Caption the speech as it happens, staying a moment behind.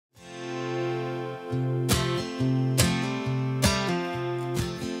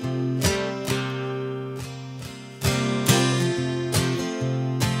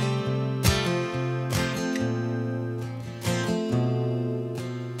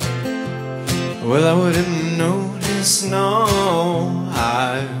Well, I wouldn't notice, no,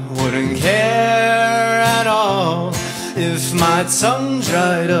 I wouldn't care at all if my tongue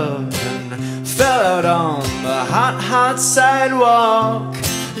dried up and fell out on the hot, hot sidewalk.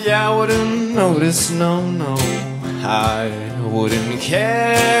 Yeah, I wouldn't notice, no, no, I wouldn't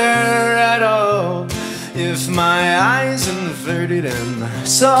care at all if my eyes inverted and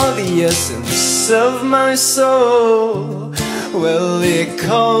saw the essence of my soul. Well, it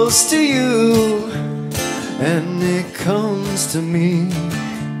calls to you and it comes to me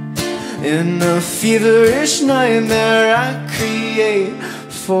in a feverish nightmare I create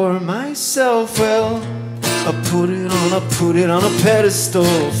for myself. Well, I put it on a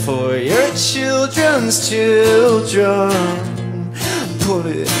pedestal for your children's children.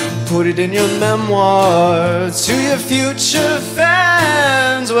 Put it in your memoir to your future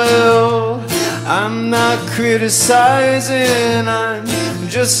fans. Well, I'm not criticizing, I'm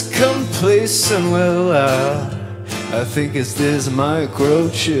just complacent. Well, I think it's this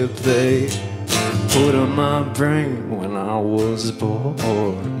microchip they put on my brain when I was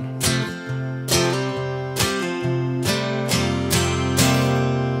born.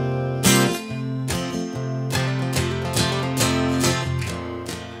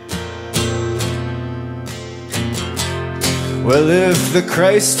 Well, if the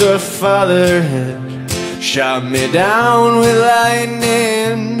Christ or Father had shot me down with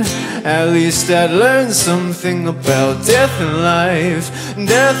lightning, at least I'd learn something about death and life.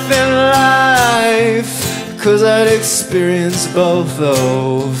 Death and life, 'cause I'd experience both,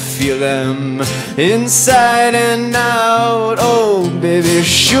 though, feel them inside and out. Oh, baby,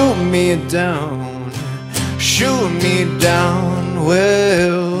 shoot me down, shoot me down.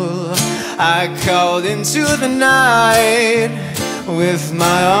 Well, I called into the night with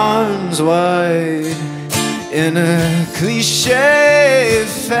my arms wide in a cliche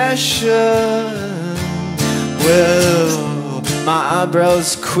fashion. Well, my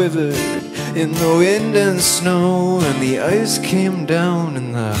eyebrows quivered in the wind and snow, and the ice came down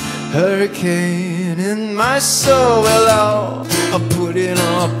in the hurricane in my soul. Well, I'll put it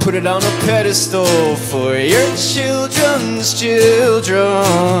on a pedestal for your children's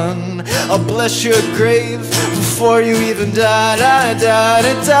children. I'll bless your grave before you even died. I died.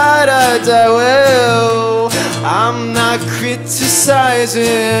 Well, I'm not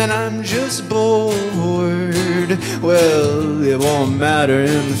criticizing, I'm just bored. Well, it won't matter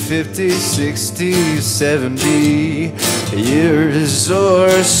in 50, 60, 70 years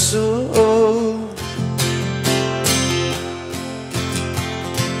or so.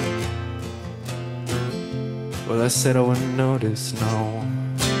 Well, I said I wouldn't notice, no,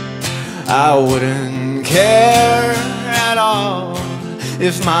 I wouldn't care at all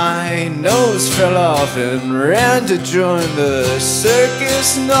if my nose fell off and ran to join the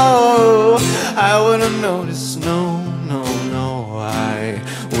circus. No, I wouldn't notice, no, I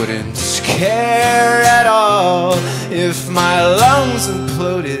wouldn't care at all if my lungs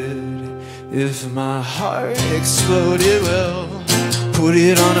imploded, if my heart exploded. Well, put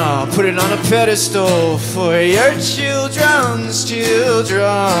it on a pedestal for your children's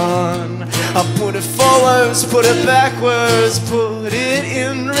children. I'll put it forwards, put it backwards, put it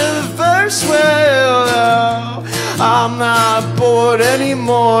in reverse. Well, I'm not bored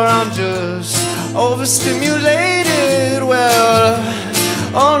anymore, I'm just overstimulated. Well,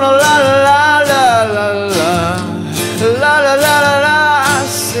 oh no, la la la la la la la la la la. I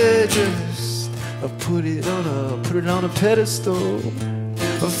said just put it on a pedestal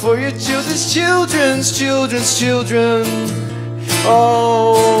for your children's children.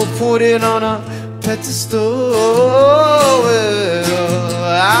 Oh, put it on a pedestal. Well,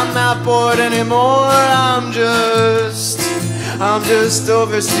 I'm not bored anymore, I'm just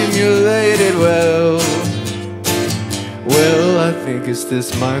overstimulated. Well, I think it's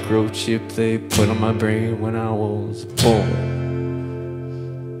this microchip they put on my brain when I was born.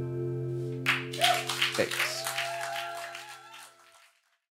 Thanks.